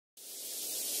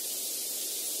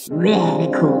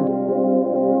Radical.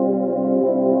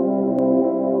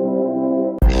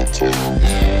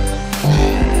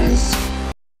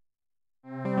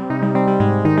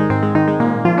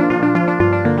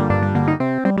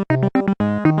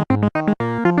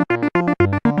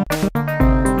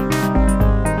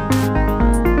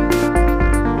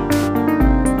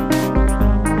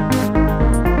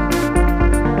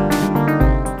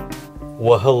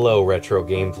 Well, hello, retro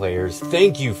game players.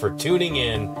 Thank you for tuning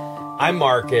in. I'm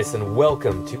Marcus, and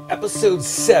welcome to episode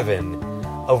 7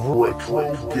 of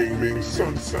Retro Gaming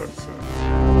Sunset.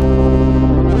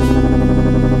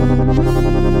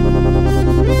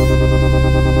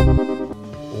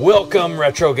 Welcome,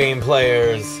 retro game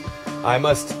players. I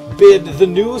must bid the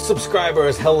new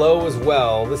subscribers hello as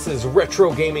well. This is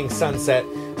Retro Gaming Sunset,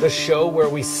 the show where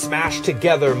we smash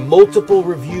together multiple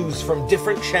reviews from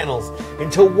different channels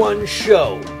into one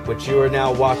show, which you are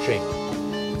now watching.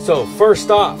 So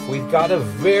first off, we've got a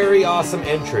very awesome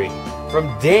entry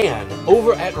from Dan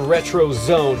over at Retro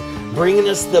Zone, bringing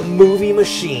us the movie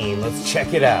machine. Let's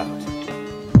check it out.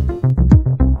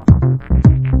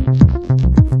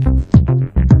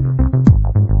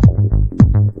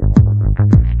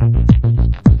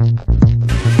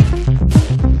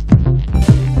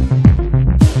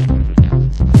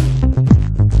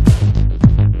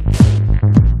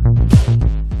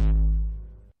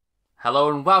 Hello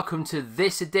and welcome to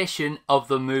this edition of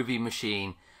The Movie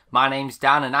Machine. My name's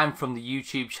Dan and I'm from the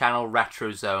YouTube channel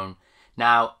Retro Zone.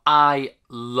 Now, I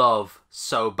love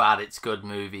So Bad It's Good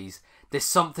movies. There's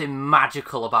something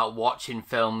magical about watching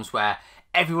films where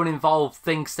everyone involved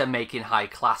thinks they're making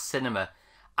high-class cinema.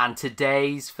 And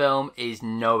today's film is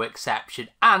no exception.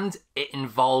 And it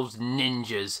involves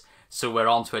ninjas. So we're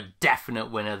on to a definite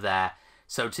winner there.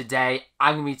 So today,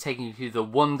 I'm going to be taking you through the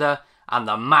wonder and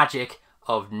the magic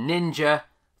of Ninja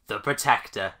the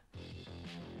Protector.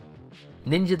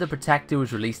 Ninja the Protector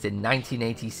was released in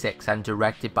 1986 and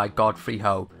directed by Godfrey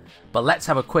Ho, but let's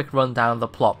have a quick rundown of the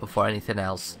plot before anything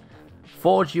else.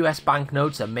 Forged US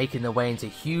banknotes are making their way into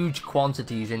huge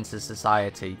quantities into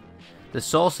society. The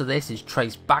source of this is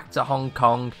traced back to Hong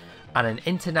Kong, and an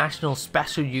international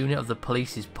special unit of the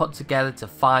police is put together to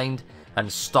find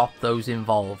and stop those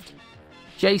involved.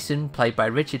 Jason, played by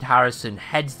Richard Harrison,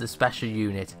 heads the special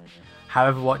unit.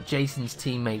 However, what Jason's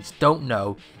teammates don't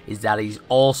know is that he's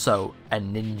also a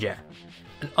ninja.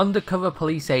 An undercover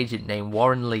police agent named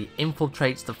Warren Lee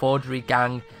infiltrates the forgery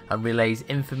gang and relays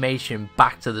information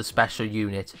back to the special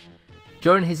unit.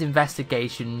 During his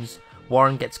investigations,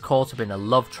 Warren gets caught up in a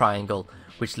love triangle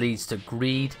which leads to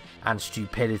greed and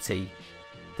stupidity.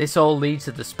 This all leads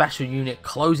to the special unit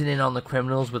closing in on the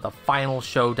criminals with a final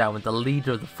showdown with the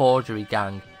leader of the forgery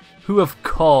gang, who of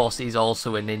course is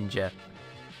also a ninja.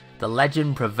 The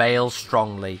legend prevails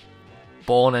strongly.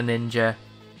 Born a ninja,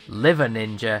 live a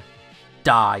ninja,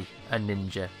 die a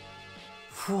ninja.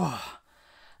 Whew,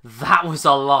 that was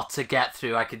a lot to get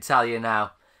through, I can tell you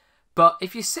now. But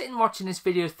if you're sitting watching this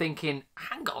video thinking,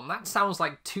 hang on, that sounds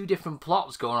like two different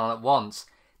plots going on at once,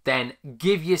 then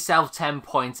give yourself 10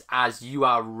 points as you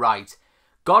are right.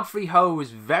 Godfrey Ho was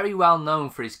very well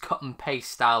known for his cut and paste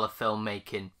style of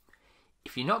filmmaking.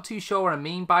 If you're not too sure what I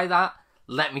mean by that,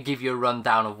 let me give you a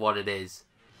rundown of what it is.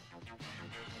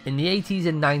 In the 80s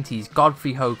and 90s,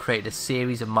 Godfrey Ho created a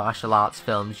series of martial arts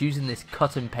films using this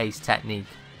cut and paste technique.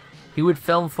 He would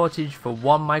film footage for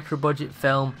one micro budget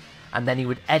film, and then he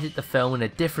would edit the film in a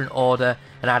different order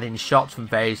and add in shots from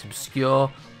various obscure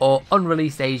or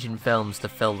unreleased Asian films to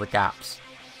fill the gaps.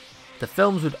 The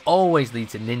films would always lead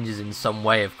to ninjas in some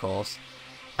way, of course,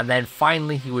 and then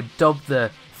finally he would dub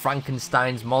the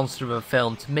Frankenstein's monster of a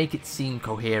film to make it seem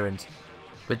coherent.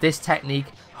 With this technique,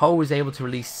 Ho was able to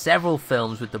release several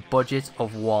films with the budget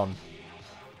of one.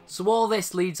 So all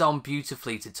this leads on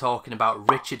beautifully to talking about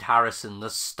Richard Harrison, the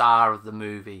star of the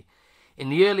movie. In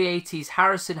the early 80s,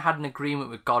 Harrison had an agreement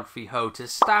with Godfrey Ho to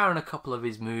star in a couple of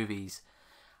his movies.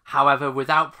 However,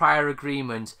 without prior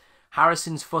agreement,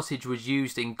 Harrison's footage was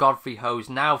used in Godfrey Ho's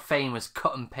now famous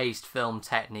cut and paste film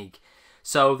technique.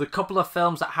 So the couple of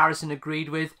films that Harrison agreed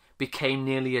with became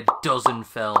nearly a dozen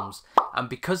films, and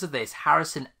because of this,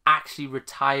 Harrison actually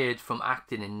retired from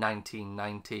acting in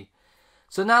 1990.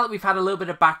 So now that we've had a little bit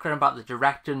of background about the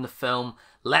director and the film,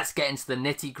 let's get into the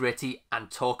nitty gritty and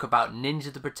talk about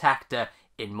Ninja the Protector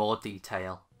in more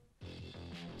detail.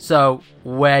 So,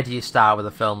 where do you start with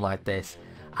a film like this?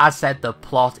 As said, the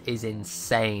plot is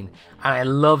insane, and I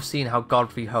love seeing how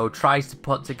Godfrey Ho tries to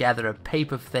put together a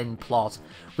paper-thin plot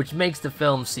which makes the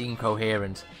film seem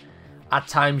coherent. At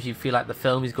times you feel like the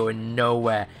film is going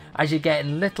nowhere as you're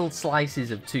getting little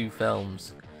slices of two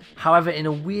films. However, in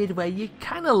a weird way, you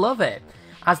kind of love it.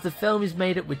 As the film is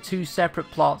made up with two separate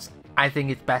plots, I think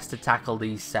it's best to tackle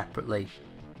these separately.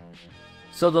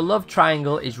 So the love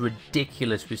triangle is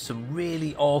ridiculous, with some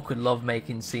really awkward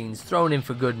lovemaking scenes thrown in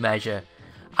for good measure.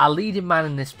 Our leading man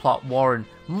in this plot, Warren,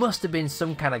 must have been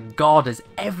some kind of god, as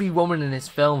every woman in this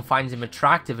film finds him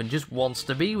attractive and just wants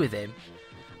to be with him.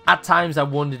 At times I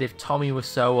wondered if Tommy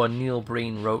Wiseau or Neil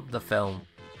Breen wrote the film.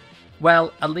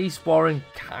 Well, at least Warren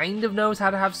kind of knows how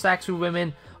to have sex with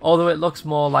women, although it looks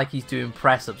more like he's doing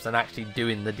press-ups than actually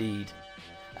doing the deed.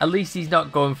 At least he's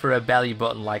not going for a belly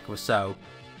button like Wiseau.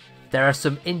 There are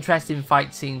some interesting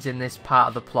fight scenes in this part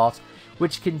of the plot,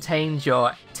 which contains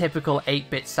your typical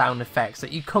 8-bit sound effects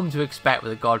that you come to expect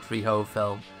with a Godfrey Ho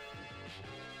film.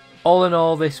 All in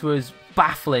all, this was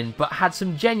baffling, but had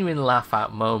some genuine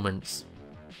laugh-out moments.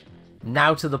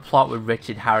 Now to the plot with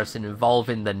Richard Harrison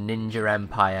involving the Ninja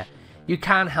Empire. You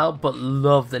can't help but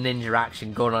love the ninja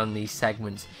action going on in these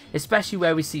segments, especially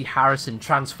where we see Harrison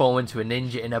transform into a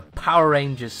ninja in a Power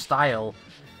Rangers style.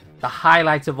 The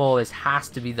highlight of all this has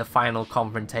to be the final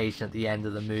confrontation at the end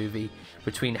of the movie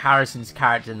between Harrison's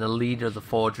character and the leader of the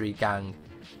forgery gang.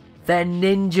 They're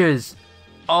ninjas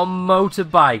on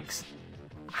motorbikes.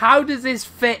 How does this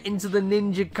fit into the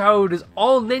ninja code, as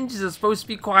all ninjas are supposed to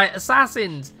be quiet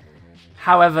assassins?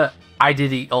 However, I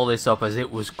did eat all this up as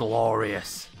it was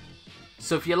glorious.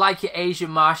 So if you like your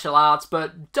Asian martial arts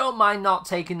but don't mind not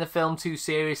taking the film too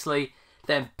seriously,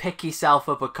 then pick yourself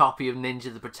up a copy of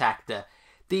Ninja the Protector.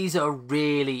 These are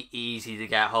really easy to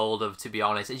get hold of, to be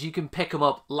honest, as you can pick them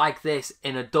up like this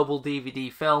in a double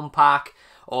DVD film pack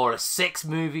or a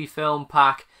 6-movie film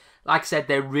pack. Like I said,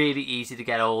 they're really easy to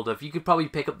get hold of. You could probably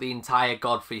pick up the entire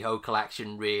Godfrey Ho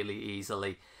collection really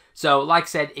easily. So like I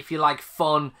said, if you like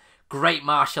fun, great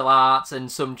martial arts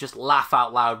and some just laugh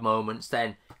out loud moments,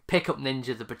 then pick up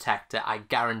Ninja the Protector. I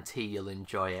guarantee you'll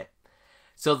enjoy it.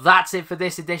 So that's it for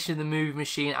this edition of the Movie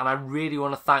Machine, and I really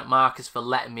want to thank Marcus for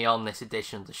letting me on this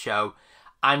edition of the show.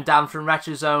 I'm Dan from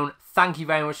RetroZone. Thank you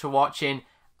very much for watching,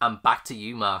 and back to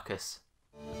you, Marcus.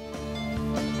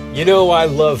 You know, I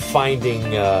love finding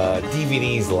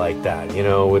DVDs like that, you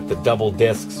know, with the double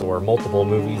discs or multiple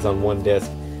movies on one disc.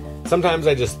 Sometimes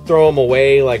I just throw them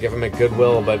away, like if I'm at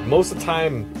Goodwill, but most of the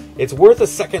time it's worth a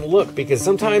second look because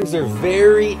sometimes they're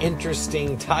very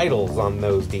interesting titles on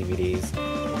those DVDs.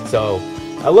 So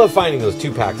I love finding those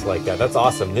 2-packs like that. That's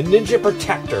awesome. The Ninja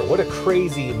Protector, what a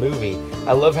crazy movie.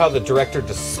 I love how the director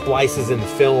just splices in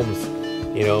films,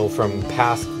 you know, from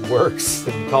past works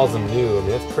and calls them new. I mean,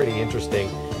 that's pretty interesting.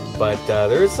 But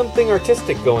there is something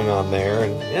artistic going on there,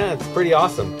 and yeah, it's pretty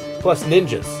awesome. Plus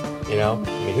ninjas, you know.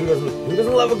 I mean, who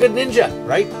doesn't love a good ninja,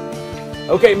 right?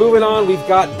 Okay, moving on, we've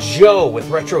got Joe with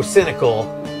Retro Cynical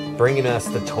bringing us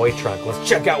the toy trunk. Let's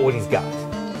check out what he's got.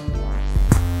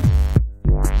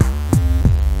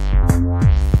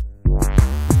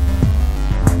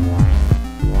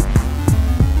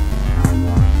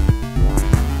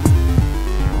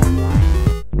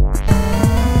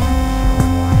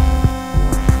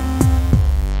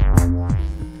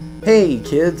 Hey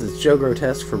kids, it's Joe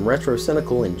Grotesque from Retro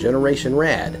Cynical and Generation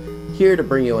Rad, here to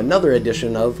bring you another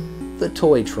edition of The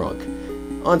Toy Trunk.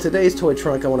 On today's Toy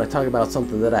Trunk, I want to talk about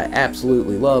something that I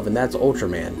absolutely love, and that's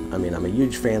Ultraman. I mean, I'm a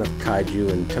huge fan of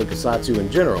kaiju and tokusatsu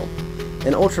in general,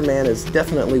 and Ultraman is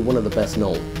definitely one of the best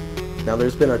known. Now,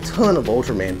 there's been a ton of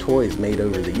Ultraman toys made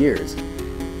over the years,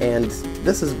 and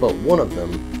this is but one of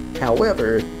them.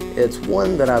 However, it's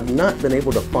one that I've not been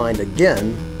able to find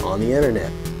again on the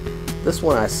internet. This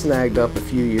one I snagged up a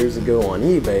few years ago on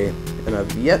eBay, and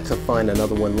I've yet to find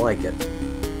another one like it.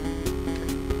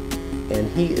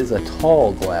 And he is a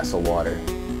tall glass of water.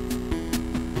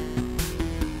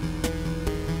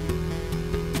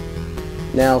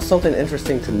 Now, something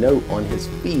interesting to note on his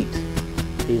feet,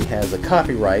 he has a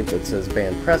copyright that says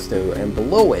Ban Presto, and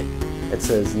below it, it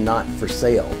says Not For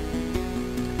Sale.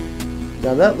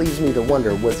 Now that leaves me to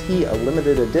wonder, was he a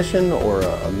limited edition or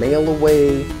a mail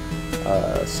away?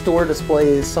 Store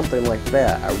displays, something like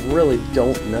that. I really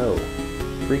don't know.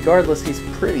 Regardless, he's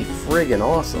pretty friggin'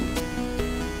 awesome.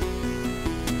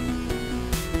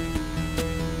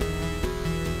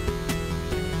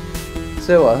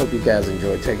 So I hope you guys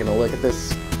enjoyed taking a look at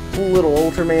this little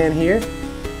Ultraman here,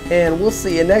 and we'll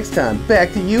see you next time.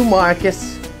 Back to you,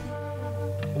 Marcus.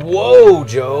 Whoa,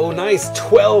 Joe, nice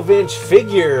 12-inch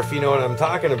figure, if you know what I'm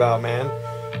talking about, man.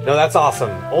 No, that's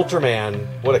awesome. Ultraman,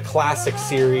 what a classic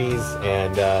series,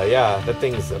 and yeah, that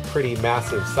thing's a pretty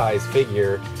massive size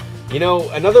figure. You know,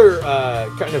 another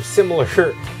kind of similar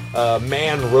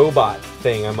man-robot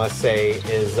thing, I must say,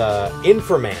 is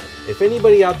Inframan. If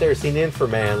anybody out there has seen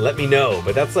Inframan, let me know,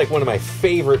 but that's like one of my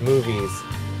favorite movies.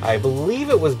 I believe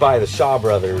it was by the Shaw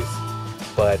Brothers,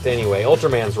 But anyway,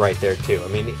 Ultraman's right there too. I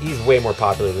mean, he's way more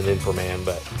popular than Inframan,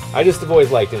 but I just have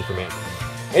always liked Inframan.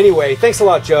 Anyway, thanks a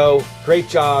lot, Joe. Great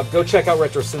job. Go check out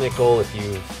Retro Cynical if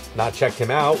you've not checked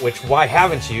him out, which why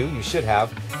haven't you? You should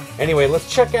have. Anyway,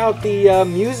 let's check out the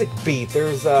music beat.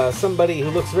 There's somebody who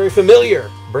looks very familiar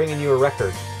bringing you a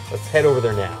record. Let's head over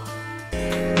there now.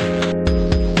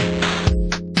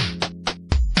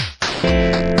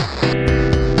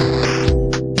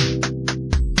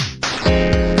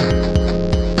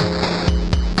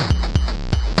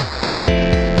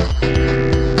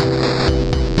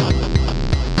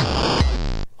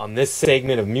 On this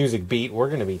segment of Music Beat, we're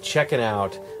going to be checking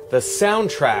out the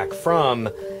soundtrack from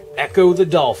Ecco the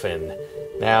Dolphin.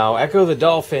 Now, Ecco the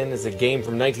Dolphin is a game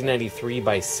from 1993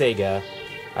 by Sega.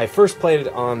 I first played it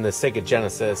on the Sega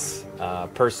Genesis.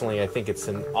 Personally, I think it's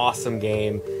an awesome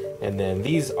game. And then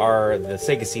these are the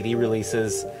Sega CD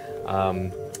releases.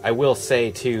 I will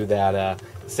say, too, that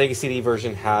the Sega CD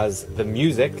version has the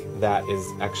music that is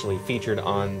actually featured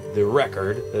on the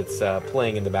record that's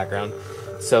playing in the background.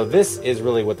 So this is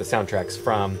really what the soundtrack's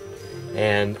from.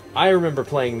 And I remember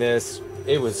playing this.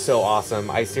 It was so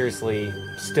awesome. I seriously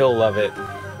still love it.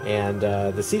 And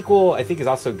the sequel, I think, is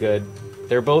also good.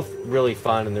 They're both really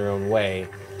fun in their own way.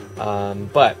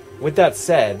 But with that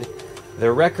said,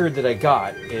 the record that I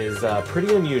got is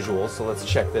pretty unusual, so let's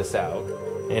check this out.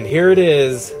 And here it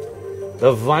is,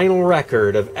 the vinyl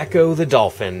record of Ecco the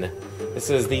Dolphin. This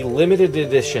is the limited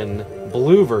edition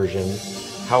blue version.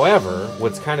 However,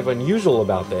 what's kind of unusual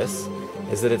about this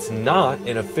is that it's not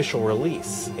an official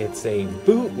release. It's a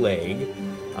bootleg.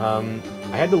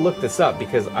 I had to look this up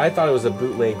because I thought it was a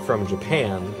bootleg from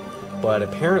Japan, but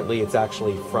apparently it's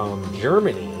actually from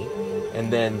Germany.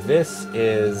 And then this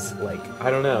is like,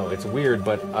 I don't know, it's weird,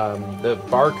 but the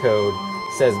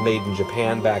barcode says made in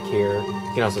Japan back here.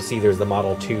 You can also see there's the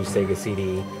Model 2 Sega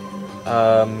CD.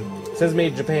 It says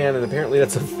made in Japan, and apparently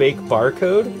that's a fake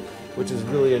barcode, which is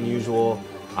really unusual.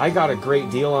 I got a great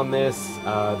deal on this.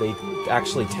 They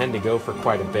actually tend to go for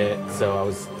quite a bit, so I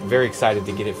was very excited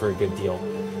to get it for a good deal.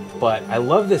 But I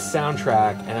love this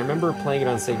soundtrack, and I remember playing it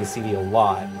on Sega CD a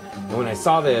lot. And when I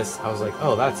saw this, I was like,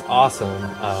 oh, that's awesome.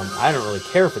 I don't really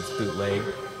care if it's bootleg.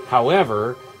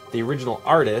 However, the original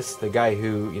artist, the guy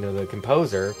who, you know, the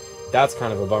composer, that's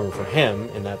kind of a bummer for him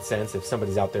in that sense. If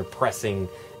somebody's out there pressing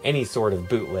any sort of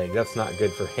bootleg, that's not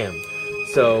good for him.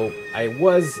 So I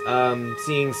was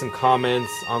seeing some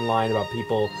comments online about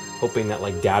people hoping that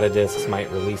like Data Discs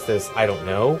might release this. I don't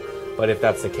know, but if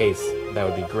that's the case, that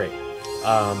would be great.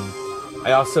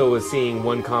 I also was seeing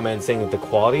one comment saying that the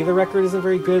quality of the record isn't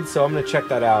very good, so I'm going to check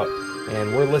that out,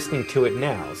 and we're listening to it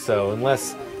now. So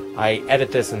unless I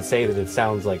edit this and say that it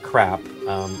sounds like crap,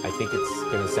 I think it's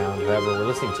going to sound however we're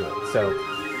listening to it. So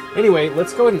anyway,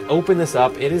 let's go ahead and open this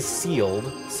up. It is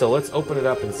sealed, so let's open it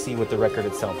up and see what the record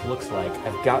itself looks like.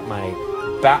 I've got my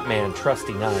Batman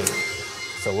trusty knife,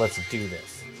 so let's do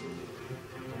this.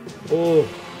 Oh,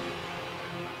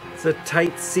 it's a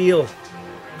tight seal.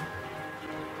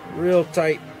 Real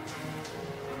tight.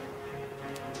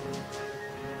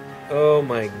 Oh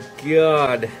my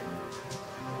god.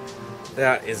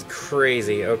 That is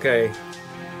crazy. Okay.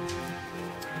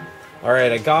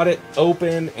 Alright, I got it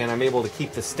open, and I'm able to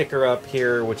keep the sticker up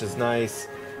here, which is nice.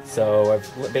 So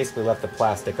I've basically left the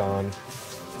plastic on.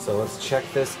 So let's check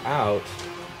this out.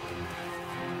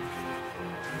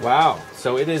 Wow.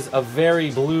 So it is a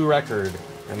very blue record,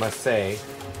 I must say.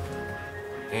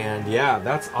 And yeah,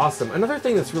 that's awesome. Another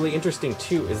thing that's really interesting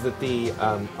too is that the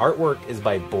artwork is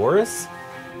by Boris.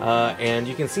 And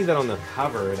you can see that on the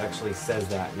cover, it actually says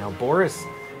that. Now, Boris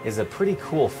is a pretty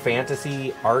cool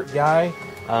fantasy art guy.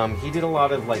 He did a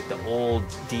lot of like the old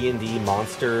D&D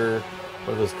monster,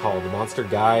 what are those called? The monster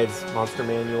guides, monster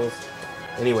manuals.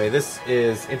 Anyway, this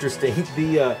is interesting.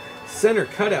 The center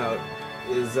cutout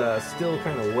is still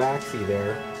kind of waxy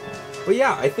there. But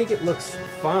yeah, I think it looks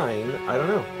fine. I don't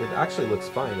know. It actually looks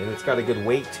fine, and it's got a good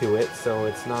weight to it, so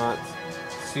it's not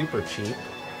super cheap.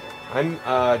 I'm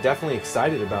definitely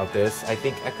excited about this. I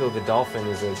think Ecco the Dolphin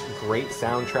is a great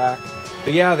soundtrack.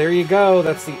 But yeah, there you go.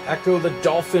 That's the Ecco the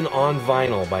Dolphin on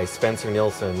vinyl by Spencer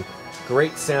Nilsson.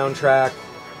 Great soundtrack,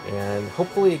 and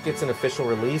hopefully it gets an official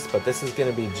release, but this is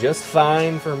going to be just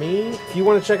fine for me. If you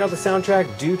want to check out the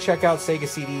soundtrack, do check out Sega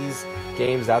CD's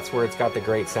games. That's where it's got the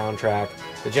great soundtrack.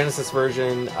 The Genesis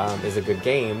version is a good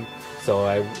game, so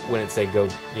I wouldn't say go,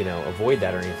 you know, avoid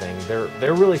that or anything.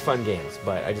 They're really fun games,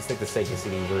 but I just think the Sega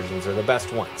CD versions are the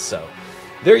best ones. So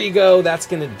there you go. That's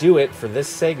going to do it for this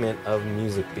segment of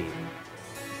Music Beat.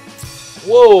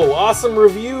 Whoa, awesome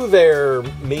review there,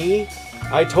 me.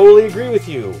 I totally agree with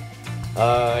you.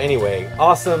 Anyway,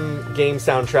 awesome game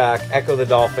soundtrack, Ecco the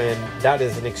Dolphin. That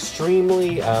is an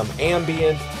extremely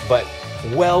ambient but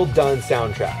well done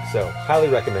soundtrack, so highly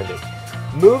recommended.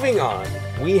 Moving on,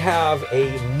 we have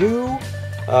a new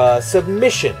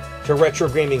submission to Retro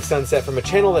Gaming Sunset from a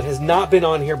channel that has not been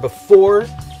on here before,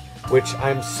 which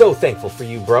I'm so thankful for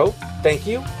you, bro. Thank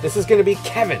you. This is going to be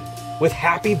Kevin with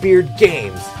Happy Beard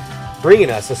Games, bringing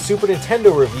us a Super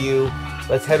Nintendo review.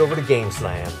 Let's head over to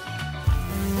GameSlam.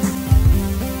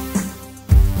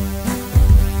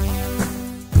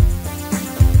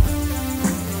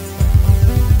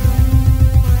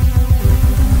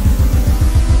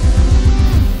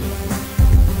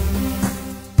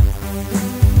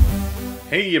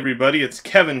 Hey everybody, it's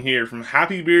Kevin here from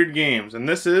Happy Beard Games, and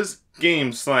this is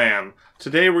GameSlam.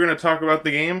 Today we're going to talk about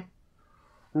the game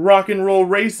Rock and Roll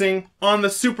Racing on the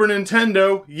Super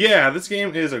Nintendo. Yeah, this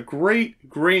game is a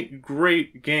great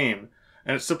game,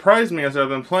 and it surprised me as I've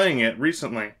been playing it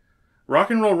recently. Rock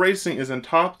and Roll Racing is a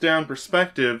top-down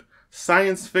perspective,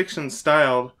 science fiction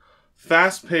styled,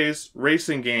 fast-paced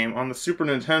racing game on the Super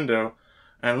Nintendo,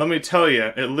 and let me tell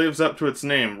you, it lives up to its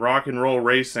name, Rock and Roll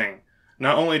Racing.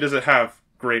 Not only does it have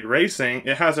great racing,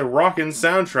 it has a rockin'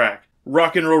 soundtrack.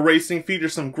 Rock and Roll Racing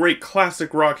features some great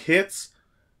classic rock hits,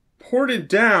 ported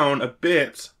down a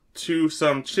bit to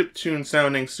some chiptune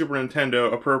sounding Super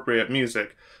Nintendo appropriate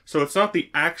music. So it's not the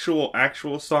actual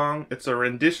song, it's a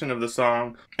rendition of the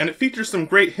song, and it features some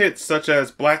great hits such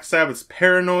as Black Sabbath's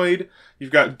Paranoid,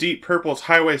 you've got Deep Purple's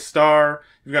Highway Star,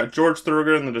 you've got George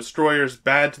Thorogood and the Destroyers'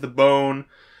 Bad to the Bone,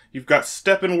 you've got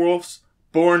Steppenwolf's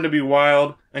Born to be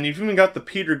Wild, and you've even got the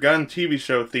Peter Gunn TV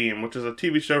show theme, which is a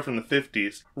TV show from the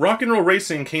 50s. Rock and Roll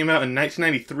Racing came out in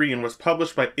 1993 and was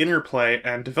published by Interplay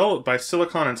and developed by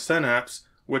Silicon and Synapse,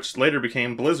 which later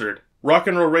became Blizzard. Rock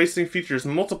and Roll Racing features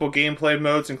multiple gameplay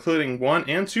modes, including 1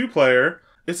 and 2 player.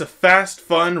 It's a fast,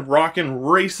 fun, rockin'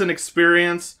 racing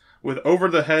experience with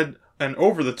over-the-head and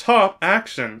over-the-top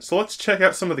action. So let's check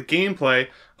out some of the gameplay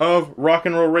of Rock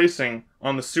and Roll Racing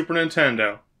on the Super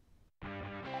Nintendo.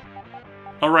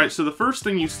 Alright, so the first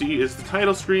thing you see is the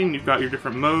title screen. You've got your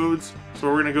different modes, so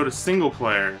we're going to go to single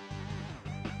player.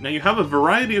 Now you have a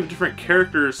variety of different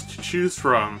characters to choose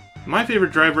from. My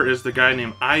favorite driver is the guy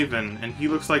named Ivan, and he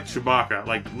looks like Chewbacca,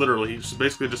 like literally, he's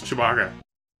basically just Chewbacca.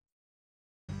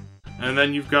 And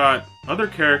then you've got other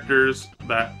characters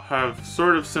that have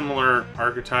sort of similar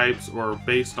archetypes or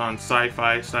based on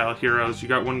sci-fi style heroes. You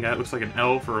got one guy that looks like an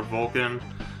elf or a Vulcan,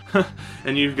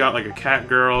 and you've got like a cat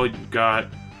girl, you've got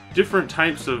different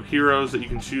types of heroes that you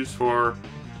can choose for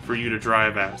you to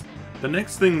drive as. The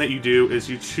next thing that you do is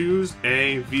you choose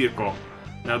a vehicle.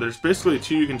 Now there's basically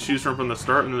 2 you can choose from the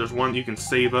start, and then there's one you can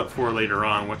save up for later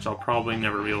on, which I'll probably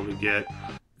never be able to get.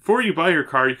 Before you buy your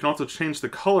car, you can also change the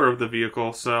color of the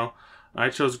vehicle, so I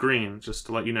chose green, just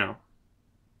to let you know.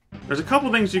 There's a couple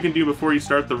things you can do before you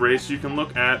start the race. You can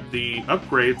look at the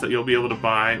upgrades that you'll be able to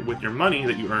buy with your money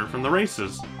that you earn from the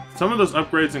races. Some of those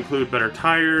upgrades include better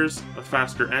tires, a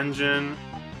faster engine,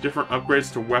 different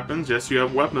upgrades to weapons. Yes, you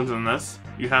have weapons in this.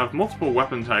 You have multiple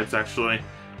weapon types, actually.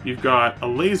 You've got a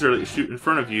laser that you shoot in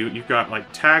front of you. You've got like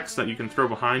tacks that you can throw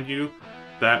behind you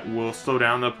that will slow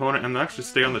down the opponent and actually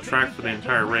stay on the track for the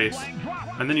entire race.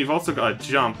 And then you've also got a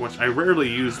jump, which I rarely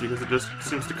use because it just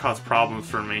seems to cause problems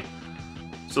for me.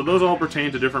 So those all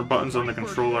pertain to different buttons on the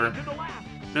controller.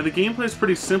 Now the gameplay is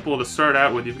pretty simple to start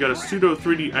out with. You've got a pseudo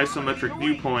 3D isometric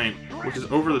viewpoint, which is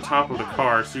over the top of the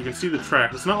car, so you can see the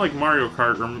track. It's not like Mario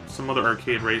Kart or some other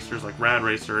arcade racers like Rad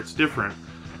Racer, it's different.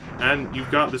 And you've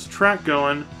got this track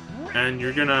going, and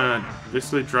you're gonna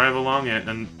basically drive along it,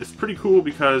 and it's pretty cool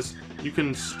because you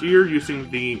can steer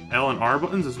using the L and R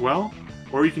buttons as well,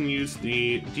 or you can use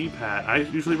the D-pad. I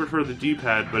usually prefer the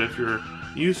D-pad, but if you're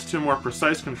used to more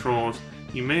precise controls,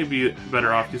 you may be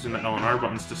better off using the L and R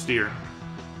buttons to steer.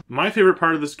 My favorite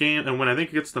part of this game, and when I think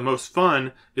it gets the most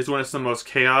fun, is when it's the most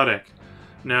chaotic.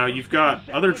 Now, you've got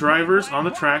other drivers on the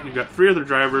track, you've got 3 other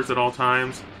drivers at all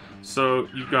times, so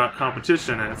you've got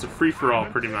competition, and it's a free-for-all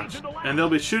pretty much. And they'll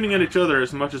be shooting at each other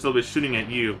as much as they'll be shooting at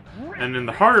you. And in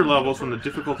the harder levels, when the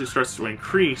difficulty starts to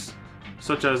increase,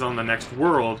 such as on the next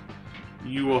world,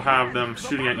 you will have them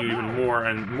shooting at you even more,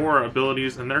 and more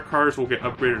abilities, and their cars will get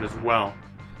upgraded as well.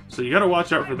 So you gotta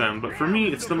watch out for them, but for me,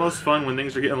 it's the most fun when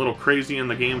things are getting a little crazy in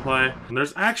the gameplay. And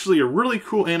there's actually a really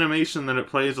cool animation that it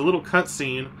plays, a little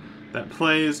cutscene that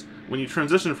plays when you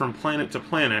transition from planet to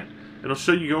planet. It'll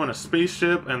show you go in a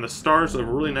spaceship, and the stars have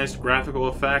a really nice graphical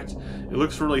effect. It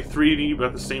looks really 3D, but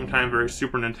at the same time very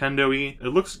Super Nintendo-y. It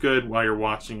looks good while you're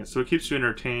watching it, so it keeps you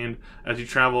entertained as you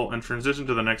travel and transition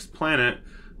to the next planet,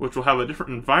 which will have a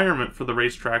different environment for the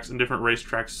racetracks and different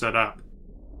racetracks set up.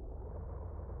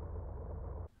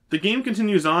 The game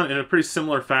continues on in a pretty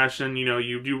similar fashion. You know,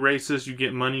 you do races, you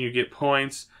get money, you get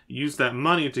points. You use that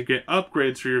money to get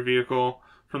upgrades for your vehicle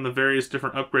from the various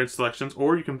different upgrade selections,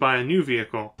 or you can buy a new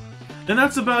vehicle. And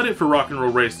that's about it for Rock and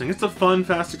Roll Racing. It's a fun,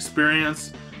 fast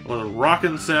experience with a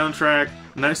rockin' soundtrack,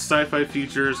 nice sci-fi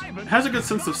features. It has a good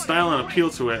sense of style and appeal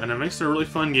to it, and it makes it a really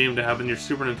fun game to have in your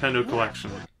Super Nintendo collection.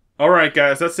 Alright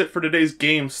guys, that's it for today's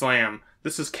Game Slam.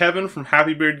 This is Kevin from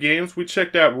Happy Beard Games. We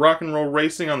checked out Rock and Roll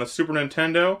Racing on the Super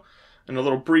Nintendo in a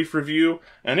little brief review,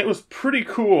 and it was pretty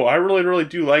cool. I really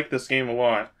do like this game a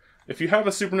lot. If you have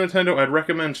a Super Nintendo, I'd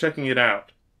recommend checking it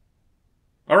out.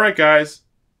 Alright guys,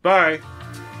 bye!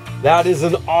 That is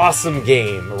an awesome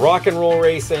game. Rock and Roll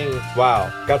Racing.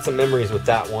 Wow, got some memories with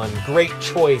that one. Great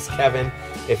choice, Kevin.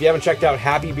 If you haven't checked out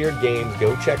Happy Beard Games,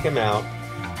 go check him out.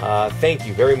 Thank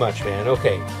you very much, man.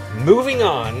 Okay, moving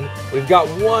on. We've got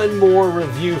one more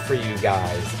review for you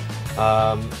guys.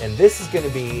 And this is going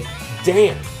to be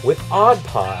Dan with Odd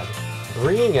Pod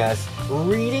bringing us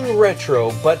Reading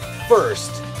Retro. But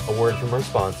first, a word from our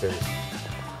sponsors.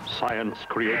 Science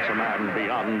creates a man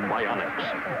beyond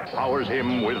bionics, powers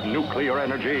him with nuclear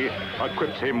energy,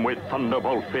 equips him with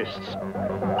thunderbolt fists,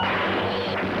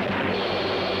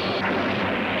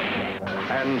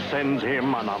 and sends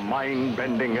him on a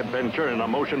mind-bending adventure in a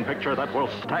motion picture that will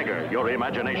stagger your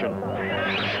imagination.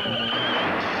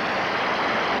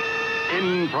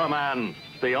 Ultraman,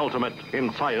 the ultimate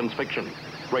in science fiction.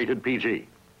 Rated PG.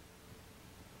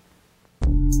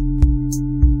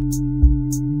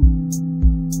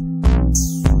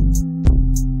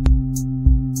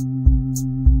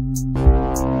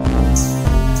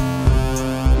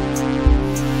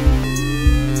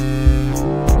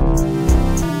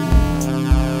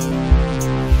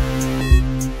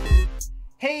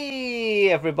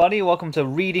 Everybody, welcome to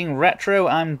Reading Retro.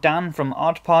 I'm Dan from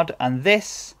Oddpod, and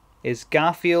this is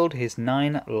Garfield, His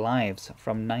 9 Lives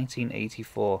from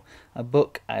 1984, a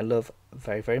book I love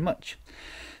very much.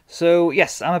 So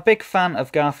yes, I'm a big fan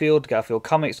of Garfield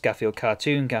comics, Garfield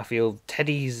cartoon, Garfield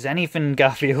teddies, anything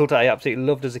Garfield I absolutely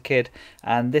loved as a kid,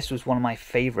 and this was one of my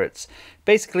favourites.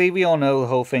 Basically, we all know the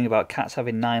whole thing about cats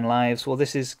having 9 lives. Well,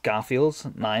 this is Garfield's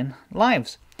 9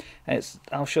 lives.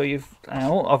 I'll show you, I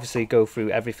won't obviously go through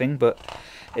everything, but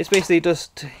it's basically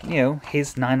just, you know,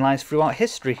 his 9 lives throughout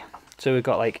history. So we've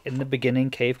got, like, in the beginning,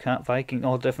 Cave Cat, Viking,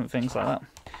 all different things like that.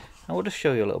 I will just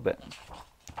show you a little bit.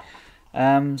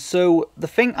 So the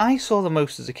thing I saw the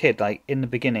most as a kid, like, in the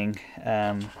beginning,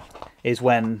 is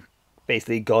when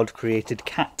basically God created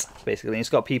cat, basically. And it's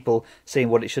got people saying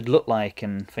what it should look like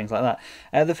and things like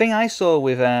that. The thing I saw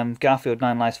with Garfield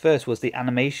 9 Lives first was the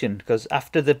animation, because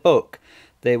after the book,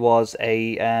 there was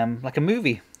a like a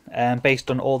movie based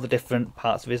on all the different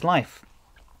parts of his life,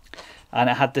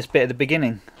 and it had this bit at the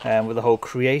beginning with the whole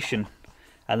creation,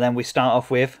 and then we start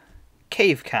off with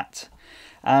Cave Cat,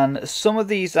 and some of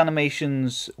these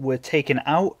animations were taken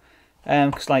out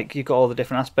because like you've got all the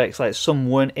different aspects, like some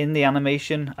weren't in the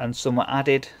animation and some were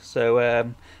added. So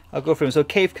I'll go through them. So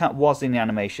Cave Cat was in the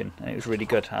animation and it was really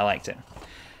good. I liked it.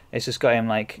 It's just got him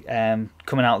like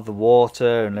coming out of the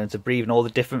water and learn to breathe and all the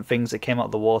different things that came out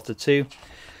of the water too.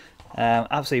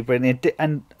 Absolutely brilliant.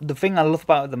 And the thing I love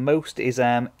about it the most is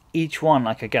each one,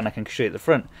 like again I can show you at the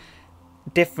front,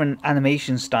 different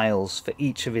animation styles for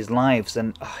each of his lives,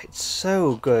 and oh, it's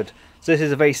so good. So this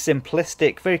is a very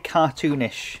simplistic, very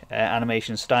cartoonish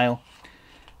animation style.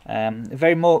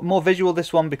 Very more visual,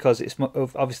 this one, because it's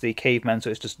obviously cavemen, so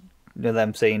it's just, you know,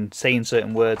 them saying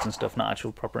certain words and stuff, not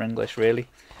actual proper English really.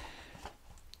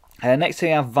 Next thing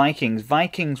we have Vikings.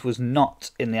 Vikings was not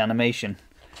in the animation,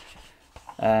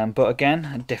 but again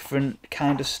a different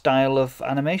kind of style of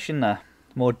animation there,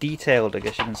 more detailed I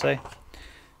guess you can say.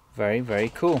 Very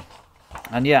cool.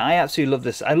 And yeah, I absolutely love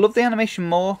this. I love the animation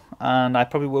more, and I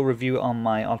probably will review it on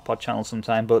my Oddpod channel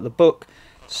sometime, but the book,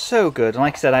 so good. And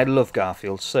like I said, I love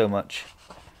Garfield so much.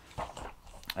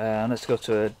 Let's go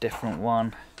to a different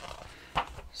one.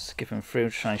 Skipping through,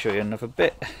 trying to show you another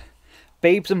bit.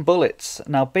 Babes and Bullets.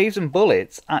 Now, Babes and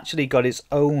Bullets actually got its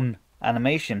own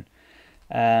animation,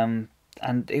 and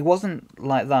it wasn't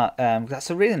like that. That's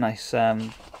a really nice,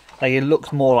 like it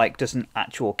looks more like just an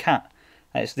actual cat.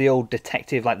 It's the old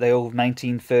detective, like the old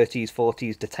 1930s,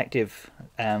 40s detective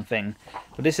thing.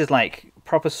 But this is like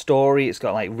proper story. It's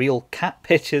got like real cat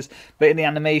pictures, but in the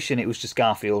animation it was just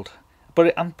Garfield.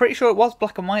 But I'm pretty sure it was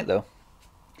black and white though.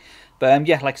 But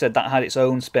yeah, like I said, that had its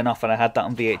own spin-off, and I had that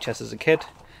on VHS as a kid.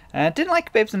 Didn't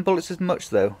like Babes and Bullets as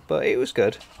much though, but it was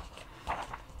good.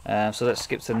 So let's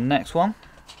skip to the next one.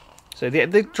 So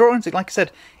the drawings, like I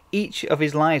said, each of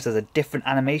his lives has a different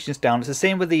animation style. It's the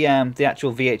same with the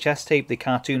actual VHS tape, the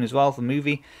cartoon as well, the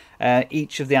movie.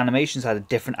 Each of the animations had a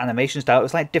different animation style. It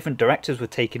was like different directors were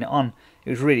taking it on. It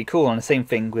was really cool, and the same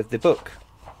thing with the book.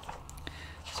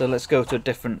 So let's go to a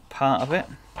different part of it.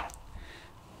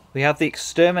 We have the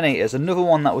Exterminators, another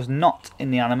one that was not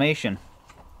in the animation.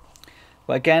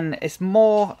 But again, it's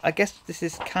more, I guess this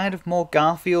is kind of more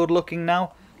Garfield looking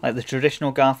now, like the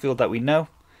traditional Garfield that we know.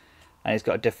 And he's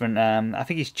got a different, I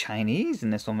think he's Chinese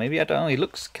in this one maybe, I don't know, he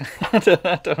looks, I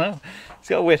don't know. He's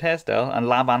got a weird hairstyle. And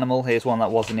Lab Animal, here's one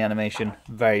that was in the animation.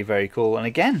 Very, very cool. And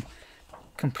again,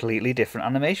 completely different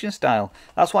animation style.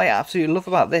 That's what I absolutely love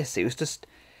about this.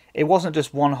 It wasn't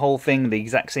just one whole thing, the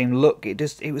exact same look.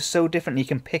 It was so different. You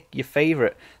can pick your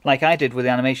favourite. Like I did with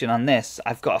the animation on this,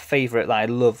 I've got a favourite that I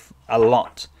love a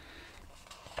lot.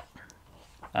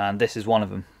 And this is one of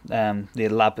them. The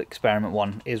Lab Experiment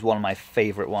one is one of my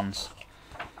favourite ones.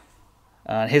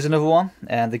 And here's another one.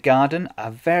 The Garden, a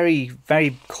very,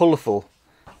 very colourful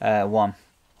one.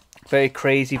 Very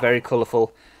crazy, very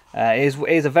colourful. It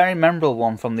is a very memorable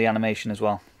one from the animation as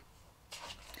well.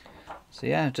 So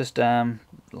yeah, just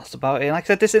lots about it. Like I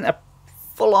said, this isn't a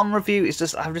full-on review. It's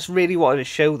just I just really wanted to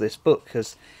show this book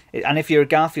and if you're a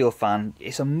Garfield fan,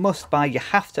 it's a must-buy. You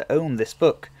have to own this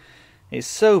book. It's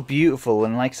so beautiful,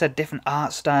 and like I said, different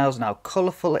art styles and how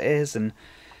colourful it is, and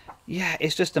yeah,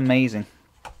 it's just amazing.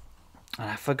 And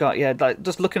I forgot, yeah, like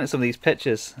just looking at some of these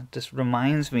pictures just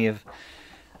reminds me of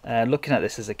looking at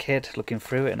this as a kid, looking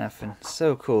through it and everything.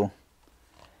 So cool.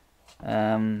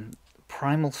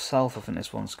 Primal Self, I think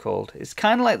this one's called. It's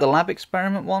kind of like the Lab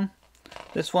Experiment one.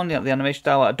 This one, yeah, the animation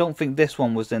style. I don't think this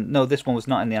one was in. No, this one was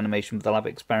not in the animation, but the Lab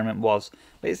Experiment was.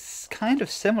 But it's kind of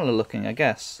similar looking, I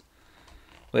guess.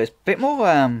 But it's a bit more.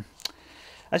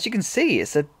 As you can see,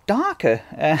 it's a darker.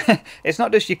 It's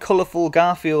not just your colourful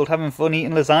Garfield having fun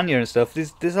eating lasagna and stuff.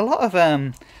 There's a lot of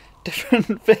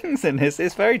different things in this.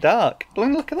 It's very dark.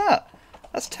 Look at that.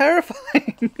 That's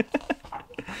terrifying.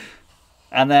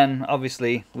 And then,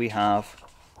 obviously, we have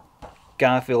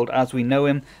Garfield as we know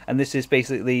him. And this is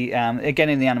basically, again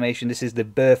in the animation, this is the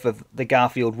birth of the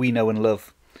Garfield we know and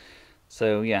love.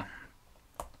 So, yeah.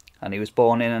 And he was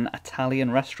born in an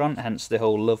Italian restaurant, hence the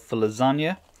whole love for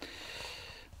lasagna.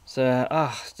 So,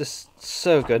 it's just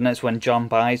so good. And that's when John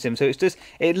buys him. So it's just,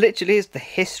 it literally is the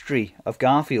history of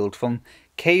Garfield from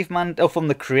caveman, from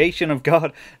the creation of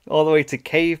God, all the way to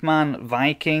caveman,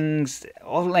 Vikings,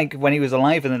 all like when he was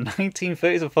alive in the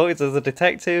 1930s and 40s as a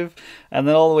detective, and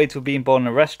then all the way to being born in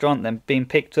a restaurant, then being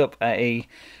picked up at a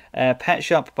pet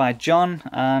shop by John,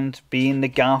 and being the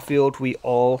Garfield we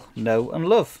all know and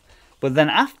love. But then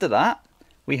after that,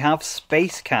 we have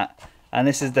Space Cat. And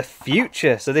this is the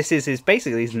future. So this is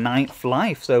basically his 9th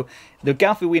life. So the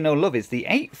Garfield we know and love is the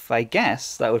 8th, I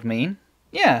guess that would mean.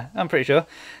 Yeah, I'm pretty sure.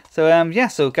 So yeah,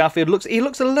 so Garfield looks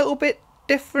a little bit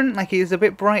different. Like he's a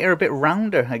bit brighter, a bit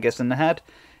rounder, I guess, in the head.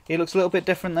 He looks a little bit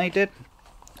different than he did.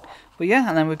 But yeah,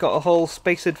 and then we've got a whole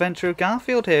space adventure of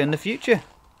Garfield here in the future.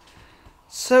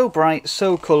 So bright,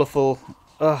 so colourful.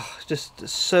 Oh, just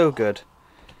so good.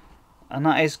 And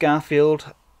that is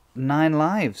Garfield 9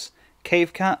 Lives.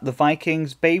 Cave Cat, the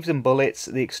Vikings, Babes and Bullets,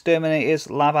 the Exterminators,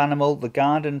 Lab Animal, the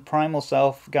Garden, Primal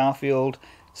Self, Garfield,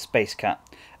 Space Cat.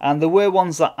 And there were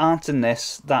ones that aren't in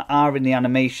this that are in the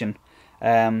animation.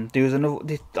 There was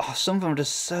another. Some of them are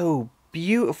just so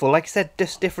beautiful. Like I said,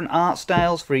 just different art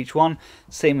styles for each one,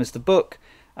 same as the book,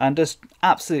 and just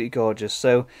absolutely gorgeous.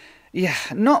 So yeah,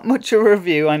 not much of a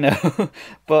review, I know,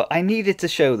 but I needed to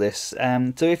show this.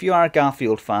 So if you are a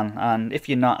Garfield fan, and if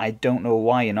you're not, I don't know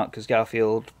why you're not, because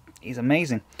Garfield, he's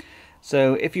amazing.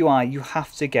 So if you are, you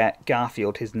have to get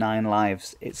Garfield, His 9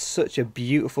 Lives. It's such a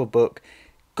beautiful book,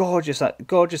 gorgeous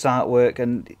artwork,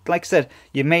 and like I said,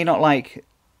 you may not like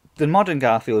the modern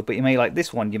Garfield, but you may like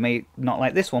this one. You may not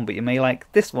like this one, but you may like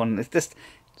this one. It's just,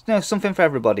 you know, something for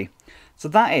everybody. So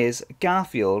that is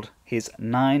Garfield, His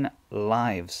 9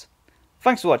 Lives.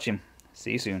 Thanks for watching.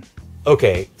 See you soon.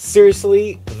 Okay,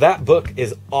 seriously, that book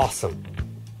is awesome.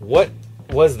 What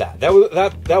was that? That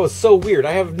was so weird.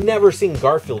 I have never seen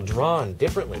Garfield drawn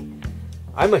differently.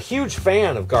 I'm a huge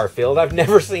fan of Garfield. I've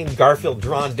never seen Garfield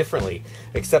drawn differently,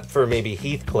 except for maybe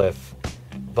Heathcliff.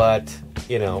 But,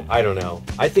 you know, I don't know.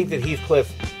 I think that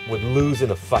Heathcliff would lose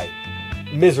in a fight.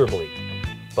 Miserably.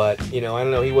 But, you know, I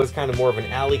don't know. He was kind of more of an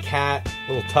alley cat,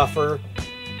 a little tougher.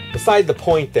 Beside the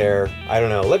point there, I don't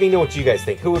know. Let me know what you guys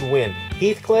think. Who would win?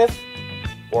 Heathcliff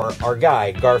or our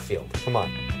guy, Garfield? Come on.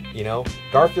 You know?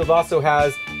 Garfield also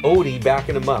has Odie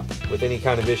backing him up with any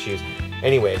kind of issues.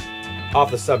 Anyway,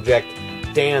 off the subject.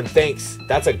 Dan, thanks.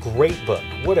 That's a great book.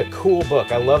 What a cool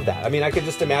book. I love that. I mean, I could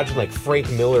just imagine like Frank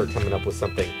Miller coming up with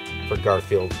something for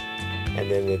Garfield. And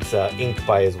then it's inked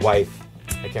by his wife.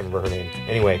 I can't remember her name.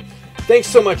 Anyway, thanks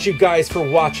so much, you guys, for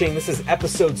watching. This is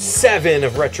episode 7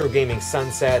 of Retro Gaming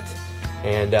Sunset.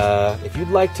 And if you'd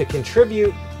like to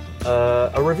contribute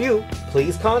a review,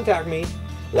 please contact me.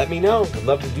 Let me know. I'd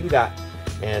love to do that.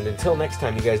 And until next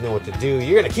time, you guys know what to do.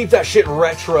 You're going to keep that shit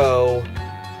retro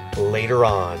later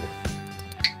on.